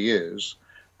 70 years.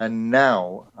 And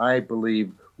now I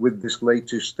believe with this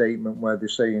latest statement where they're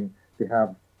saying they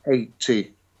have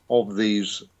 80 of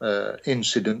these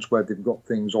incidents where they've got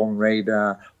things on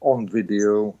radar, on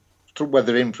video,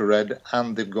 whether infrared,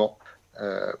 and they've got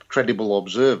credible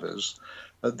observers.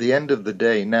 At the end of the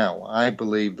day now, I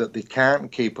believe that they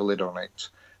can't keep a lid on it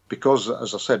because,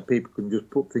 as I said, people can just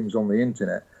put things on the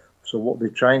internet. So what they're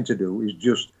trying to do is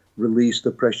just release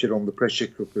the pressure on the pressure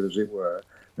cooker, as it were,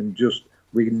 and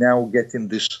we're now getting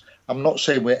this. I'm not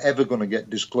saying we're ever going to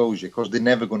get disclosure because they're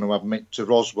never going to admit to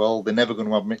Roswell, they're never going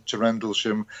to admit to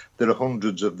Rendlesham. There are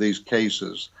hundreds of these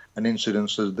cases and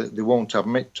incidences that they won't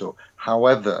admit to.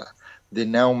 However, they're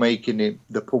now making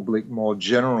the public more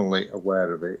generally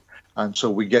aware of it. And so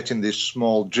we're getting this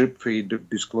small drip feed of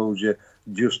disclosure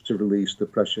just to release the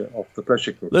pressure off the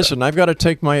pressure cooker. Listen, I've got to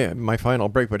take my final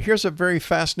break, but here's a very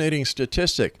fascinating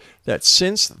statistic that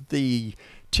since the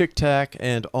Tic Tac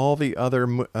and all the other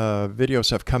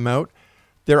videos have come out,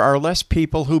 there are less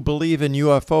people who believe in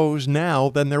UFOs now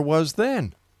than there was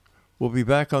then. We'll be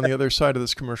back on the other side of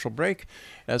this commercial break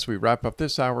as we wrap up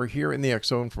this hour here in the X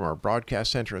Zone from our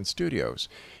broadcast center and studios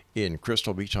in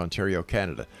Crystal Beach, Ontario,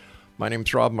 Canada. My name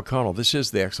is Rob McConnell. This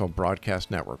is the X Zone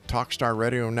Broadcast Network, Talkstar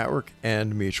Radio Network,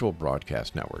 and Mutual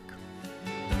Broadcast Network.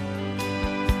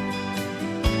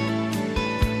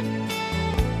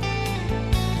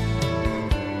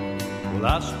 Well,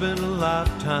 I spent a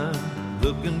lifetime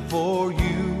looking for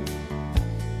you.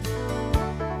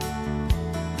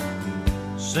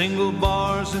 Single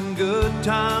bars and good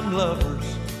time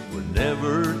lovers were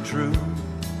never true.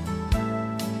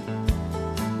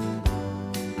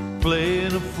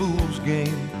 Playing a fool's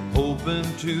game, hoping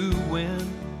to win.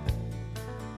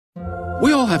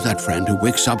 We all have that friend who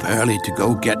wakes up early to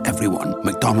go get everyone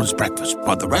McDonald's breakfast,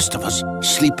 while the rest of us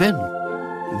sleep in.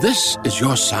 This is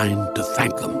your sign to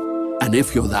thank them. And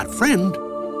if you're that friend,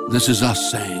 this is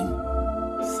us saying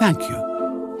thank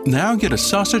you. Now get a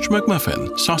sausage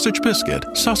McMuffin, sausage biscuit,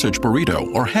 sausage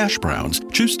burrito, or hash browns.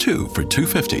 Choose 2 for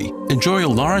 $2.50. Enjoy a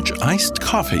large iced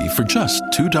coffee for just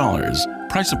 $2.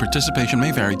 Price and participation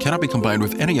may vary. Cannot be combined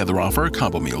with any other offer or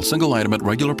combo meal. Single item at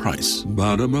regular price.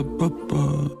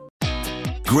 Ba-da-ba-ba-ba.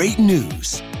 Great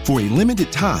news. For a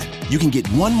limited time, you can get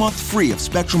 1 month free of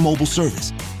Spectrum Mobile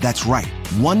service. That's right,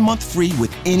 1 month free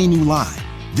with any new line.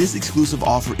 This exclusive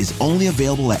offer is only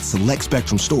available at select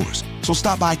Spectrum stores. So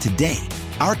stop by today.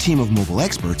 Our team of mobile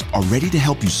experts are ready to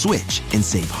help you switch and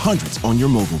save hundreds on your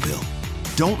mobile bill.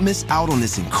 Don't miss out on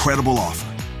this incredible offer.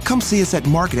 Come see us at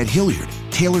Market at Hilliard,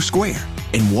 Taylor Square,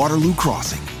 and Waterloo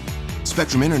Crossing.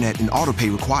 Spectrum Internet and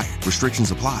autopay required.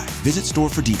 Restrictions apply. Visit store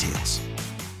for details.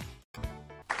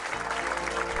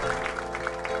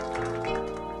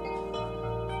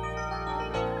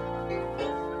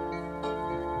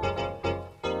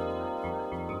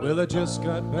 Well, I just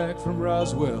got back from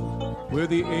Roswell, where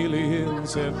the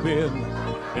aliens have been.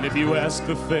 And if you ask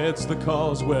the feds the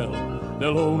cause, well,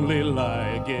 they'll only lie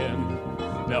again.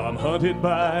 Now I'm hunted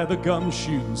by the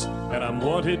gumshoes, and I'm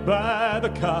wanted by the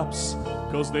cops,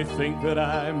 'cause they think that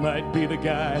I might be the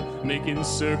guy making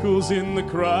circles in the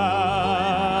crops.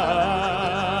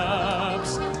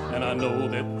 And I know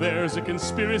that there's a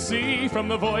conspiracy from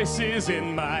the voices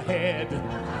in my head.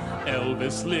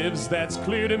 Elvis lives, that's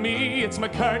clear to me. It's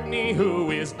McCartney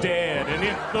who is dead. And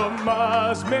if the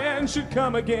Mars man should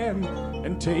come again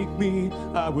and take me,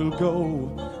 I will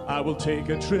go. I will take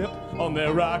a trip on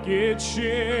their rocket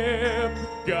ship.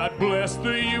 God bless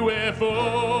the UFO.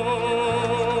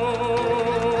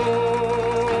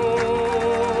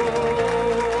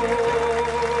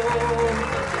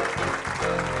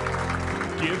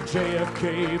 Give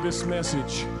JFK this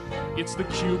message. It's the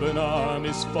Cuban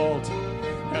Army's fault.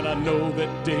 And I know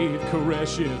that Dave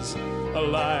Koresh is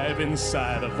alive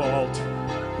inside a vault.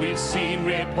 We've seen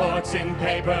reports in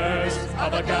papers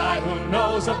of a guy who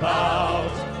knows about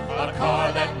a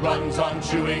car that runs on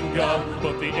chewing gum,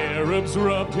 but the Arabs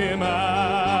rubbed him out.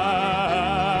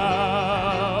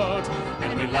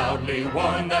 And we loudly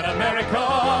warn that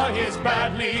America is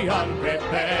badly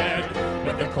unprepared.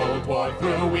 With the Cold War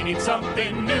through, we need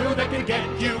something new that can get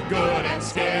you good and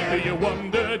scared. Do you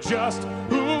wonder just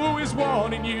who is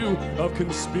warning you of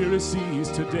conspiracies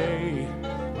today?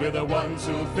 We're the ones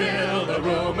who fill the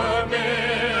rumor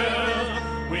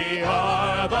mill. We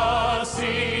are the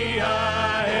CIA.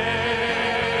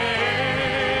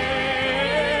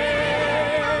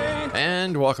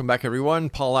 And welcome back, everyone.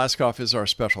 Paul ASCOUGH is our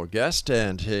special guest,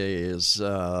 and his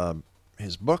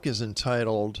book is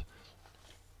entitled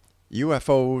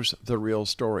UFOs, The Real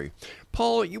Story.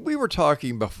 Paul, we were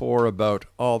talking before about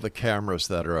all the cameras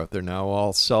that are out there now.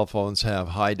 All cell phones have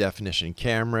high-definition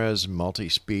cameras,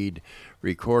 multi-speed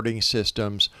recording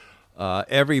systems.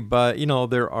 Everybody,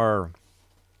 there are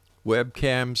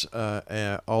webcams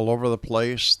all over the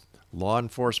place. Law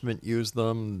enforcement use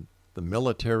them. The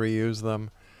military use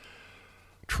them.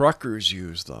 Truckers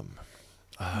use them.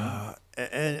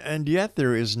 And yet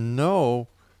there is no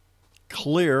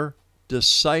clear,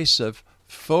 decisive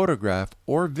photograph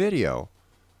or video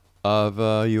of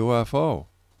a UFO.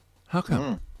 How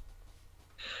come?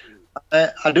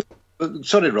 I do.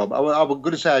 Sorry, Rob. I was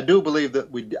going to say I do believe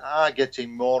that we are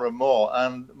getting more and more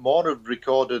are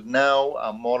recorded now,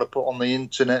 and more are put on the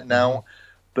internet now.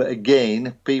 But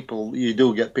again, you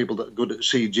do get people that are good at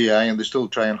CGI, and they still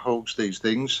try and hoax these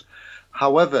things.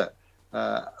 However,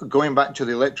 going back to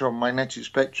the electromagnetic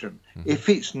spectrum, if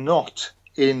it's not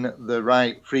in the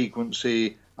right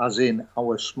frequency, as in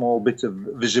our small bit of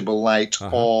visible light,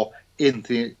 or if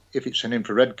it's an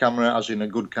infrared camera, as in a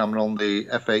good camera on the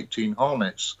F-18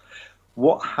 Hornets,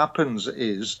 what happens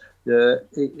is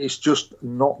it's just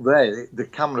not there. The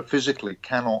camera physically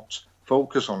cannot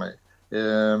focus on it.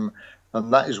 And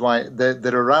that is why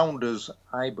they're around us,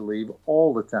 I believe,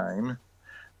 all the time,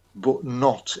 but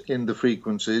not in the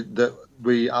frequency that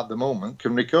we, at the moment,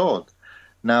 can record.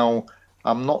 Now,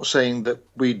 I'm not saying that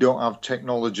we don't have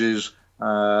technologies,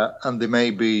 and there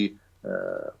may be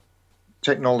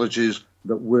technologies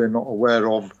that we're not aware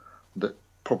of that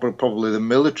probably the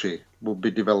military will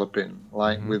be developing,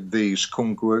 like with these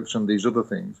skunk works and these other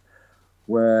things,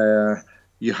 where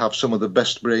you have some of the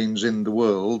best brains in the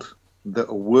world that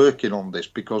are working on this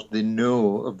because they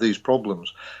know of these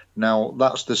problems. Now,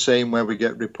 that's the same where we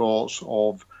get reports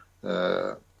of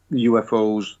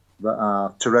UFOs that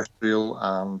are terrestrial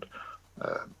and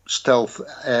stealth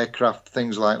aircraft,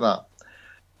 things like that.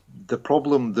 The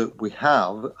problem that we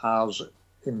have as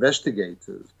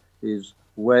investigators is,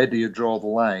 where do you draw the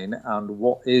line, and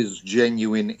what is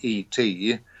genuine ET,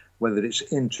 whether it's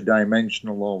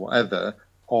interdimensional or whatever,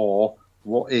 or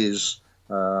what is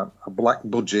a black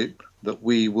budget that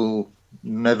we will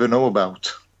never know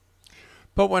about.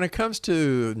 But when it comes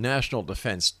to national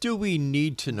defense, do we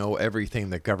need to know everything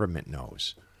the government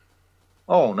knows?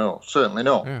 Oh, no, certainly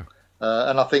not. Yeah.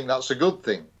 And I think that's a good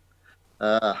thing.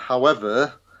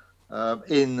 However,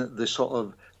 in the sort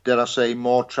of, dare I say,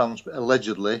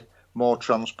 allegedly more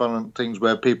transparent things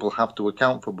where people have to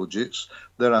account for budgets,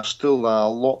 there are still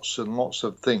lots and lots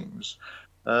of things.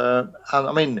 And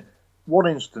I mean, one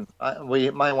instance,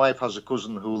 my wife has a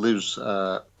cousin who lives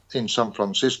in San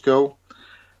Francisco.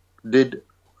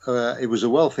 He was a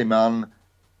wealthy man,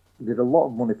 did a lot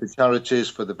of money for charities,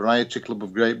 for the Variety Club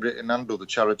of Great Britain and other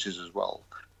charities as well.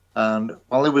 And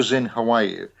while he was in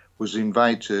Hawaii, was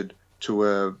invited to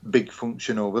a big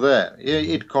function over there.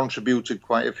 He'd contributed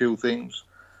quite a few things.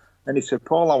 And he said,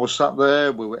 Paul, I was sat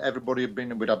there, everybody had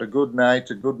been, we'd had a good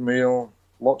night, a good meal,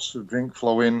 lots of drink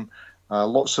flowing,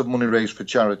 lots of money raised for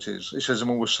charities. He says, and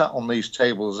we were sat on these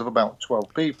tables of about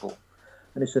 12 people.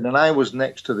 And he said, and I was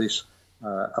next to this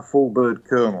a full bird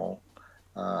colonel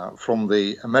from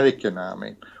the American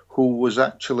Army who was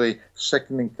actually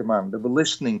second in command of a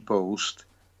listening post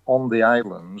on the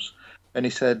islands. And he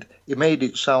said he made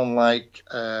it sound like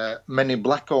Men in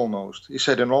Black almost. He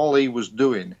said, and all he was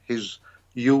doing, his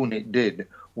unit did,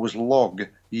 was log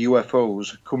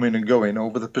UFOs coming and going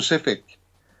over the Pacific.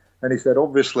 And he said,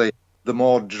 obviously, the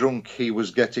more drunk he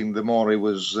was getting, the more he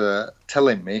was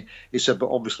telling me. He said, but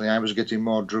obviously I was getting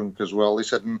more drunk as well. He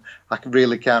said, and I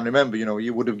really can't remember,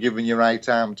 you would have given your right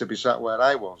arm to be sat where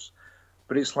I was.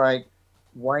 But it's like,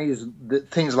 why is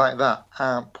things like that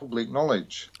aren't public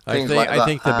knowledge? I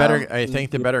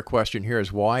think the better question here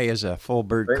is, why is a full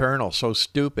bird colonel so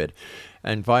stupid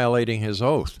and violating his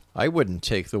oath? I wouldn't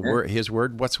take his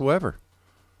word whatsoever.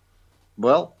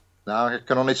 Well, now I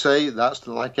can only say that's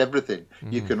like everything.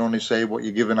 Mm-hmm. You can only say what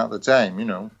you're given at the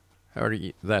time,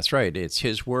 That's right. It's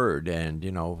his word, and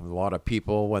a lot of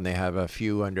people, when they have a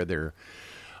few under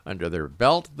their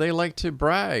belt, they like to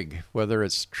brag, whether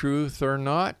it's truth or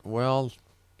not. Well,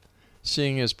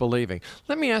 seeing is believing.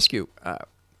 Let me ask you,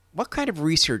 what kind of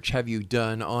research have you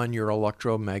done on your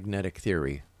electromagnetic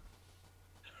theory?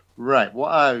 Right.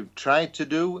 What I've tried to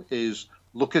do is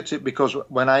look at it, because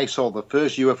when I saw the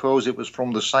first UFOs, it was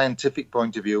from the scientific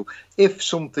point of view. If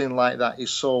something like that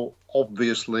is so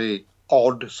obviously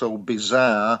odd, so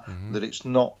bizarre, that it's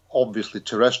not obviously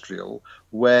terrestrial,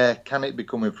 where can it be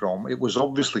coming from? It was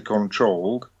obviously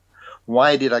controlled.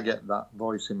 Why did I get that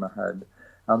voice in my head?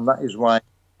 And that is why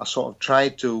I sort of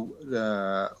tried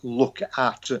to look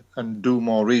at and do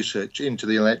more research into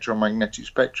the electromagnetic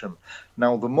spectrum.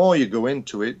 Now, the more you go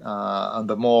into it, and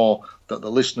the more that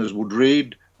the listeners would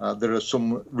read, there are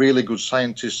some really good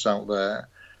scientists out there,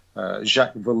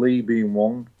 Jacques Vallée being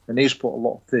one, and he's put a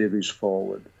lot of theories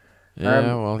forward.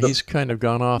 Yeah, he's kind of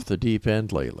gone off the deep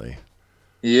end lately.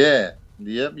 Yeah,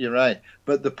 you're right.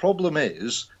 But the problem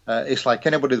is, it's like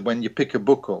anybody, when you pick a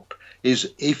book up,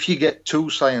 is if you get too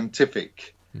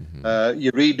scientific,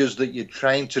 your readers that you're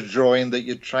trying to draw in, that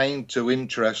you're trying to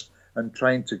interest and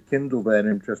trying to kindle their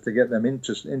interest to get them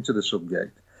into the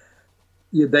subject,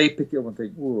 they pick it up and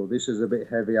think, oh, this is a bit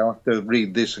heavy. I'll have to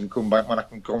read this and come back when I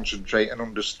can concentrate and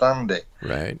understand it.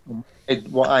 Right.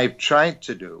 What I've tried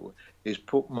to do is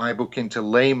put my book into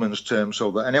layman's terms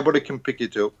so that anybody can pick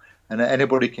it up and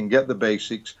anybody can get the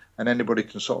basics and anybody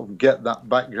can sort of get that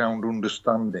background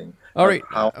understanding of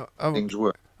how things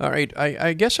work. All right.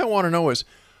 I guess I want to know is,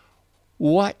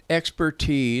 what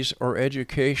expertise or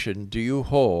education do you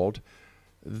hold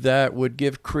that would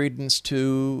give credence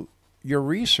to your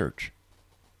research?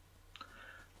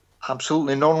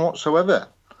 Absolutely none whatsoever.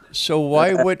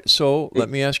 So let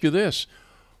me ask you this.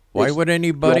 Why would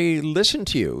anybody listen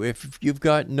to you if you've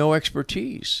got no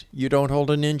expertise? You don't hold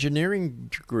an engineering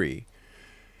degree.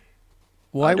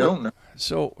 I don't know.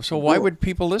 So why would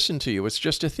people listen to you? It's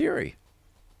just a theory.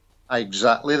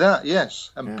 Exactly that,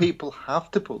 yes. And people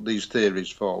have to put these theories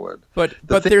forward. But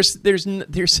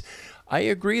there's I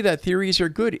agree that theories are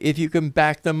good if you can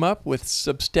back them up with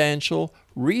substantial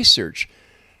research.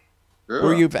 Sure.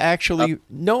 Where you've actually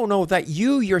that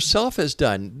you yourself has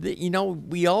done.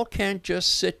 We all can't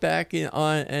just sit back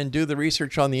and do the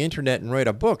research on the internet and write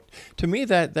a book. To me,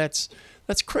 that's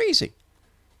crazy.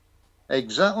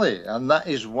 Exactly, and that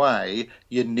is why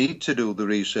you need to do the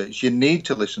research. You need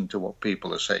to listen to what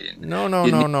people are saying.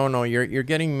 No. You're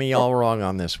getting me all wrong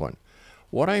on this one.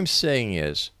 What I'm saying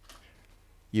is,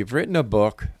 you've written a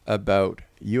book about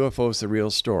UFOs, the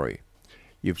real story.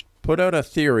 You've put out a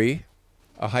theory,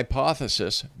 a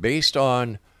hypothesis based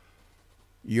on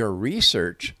your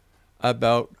research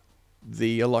about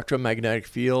the electromagnetic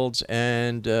fields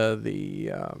and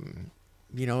the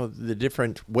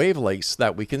different wavelengths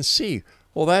that we can see.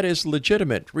 Well, that is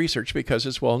legitimate research because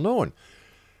it's well known.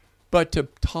 But to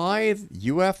tie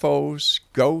UFOs,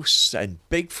 ghosts, and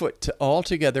Bigfoot all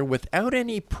together without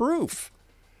any proof,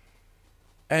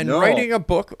 and writing a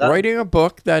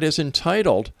book that is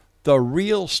entitled "The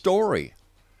Real Story."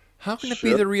 How can it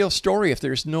be the real story if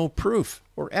there's no proof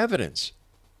or evidence?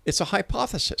 It's a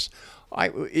hypothesis.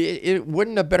 It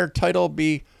wouldn't a better title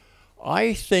be,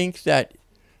 I think that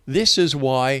this is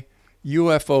why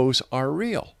UFOs are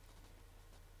real?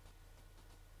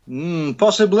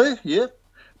 Possibly, yeah.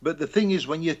 But the thing is,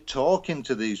 when you're talking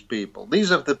to these people,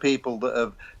 these are the people that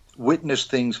have witnessed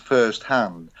things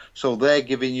firsthand. So they're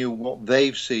giving you what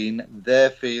they've seen, their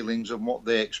feelings, and what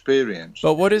they experienced.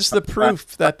 But what is the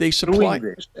proof that they supply?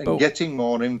 And getting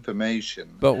more information.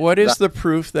 But what is the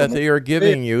proof that they are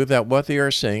giving you that what they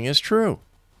are saying is true?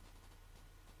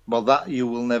 Well, that you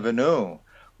will never know.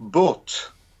 But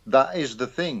that is the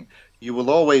thing. You will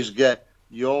always get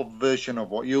your version of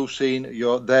what you've seen,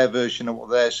 their version of what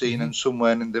they're seeing, and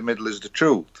somewhere in the middle is the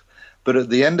truth. But at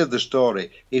the end of the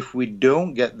story, if we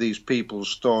don't get these people's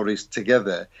stories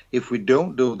together, if we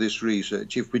don't do this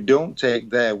research, if we don't take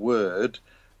their word,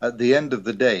 at the end of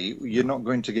the day, you're not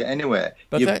going to get anywhere.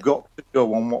 You've got to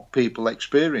go on what people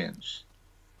experience.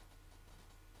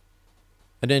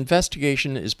 An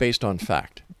investigation is based on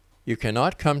fact. You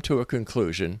cannot come to a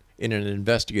conclusion in an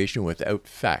investigation without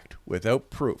fact, without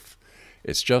proof.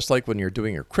 It's just like when you're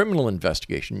doing a criminal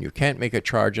investigation. You can't make a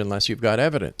charge unless you've got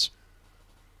evidence.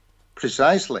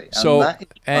 Precisely. So,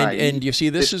 and you see,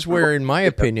 this is where, in my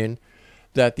opinion,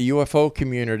 that the UFO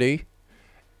community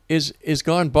is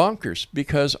gone bonkers,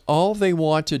 because all they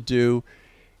want to do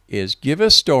is give a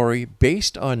story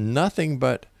based on nothing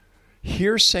but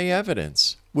hearsay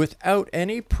evidence without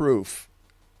any proof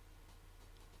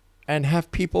and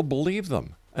have people believe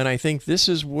them. And I think this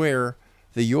is where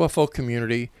the UFO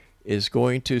community is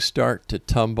going to start to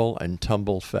tumble and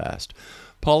tumble fast.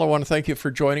 Paul, I want to thank you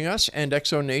for joining us. And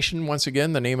Exo Nation, once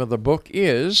again, the name of the book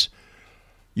is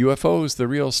UFOs, The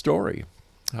Real Story.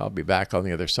 I'll be back on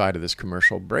the other side of this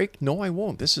commercial break. No, I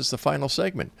won't. This is the final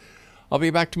segment. I'll be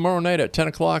back tomorrow night at 10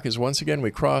 o'clock as once again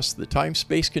we cross the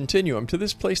time-space continuum to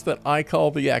this place that I call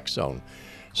the X Zone.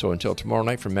 So until tomorrow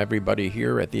night, from everybody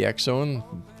here at the X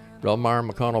Zone, Relmar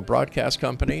McConnell Broadcast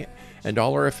Company, and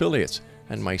all our affiliates,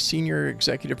 and my senior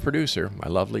executive producer, my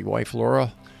lovely wife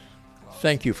Laura,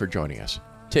 thank you for joining us.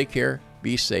 Take care,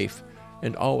 be safe,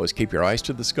 and always keep your eyes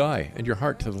to the sky and your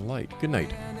heart to the light. Good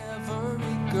night.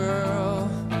 Girl,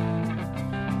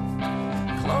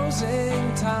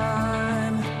 closing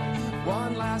time.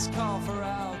 One last call for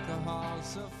alcohol.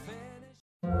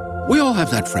 We all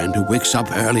have that friend who wakes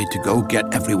up early to go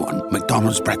get everyone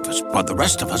McDonald's breakfast, while the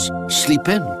rest of us sleep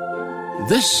in.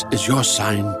 This is your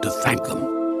sign to thank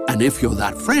them. And if you're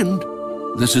that friend,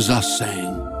 this is us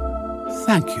saying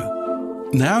thank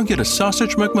you. Now get a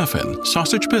sausage McMuffin,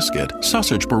 sausage biscuit,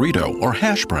 sausage burrito, or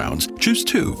hash browns. Choose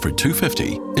 2 for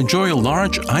 $2.50. Enjoy a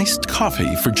large iced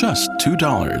coffee for just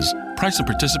 $2. Price and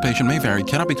participation may vary.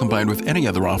 Cannot be combined with any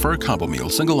other offer or combo meal.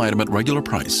 Single item at regular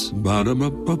price.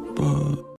 Ba-da-ba-ba-ba.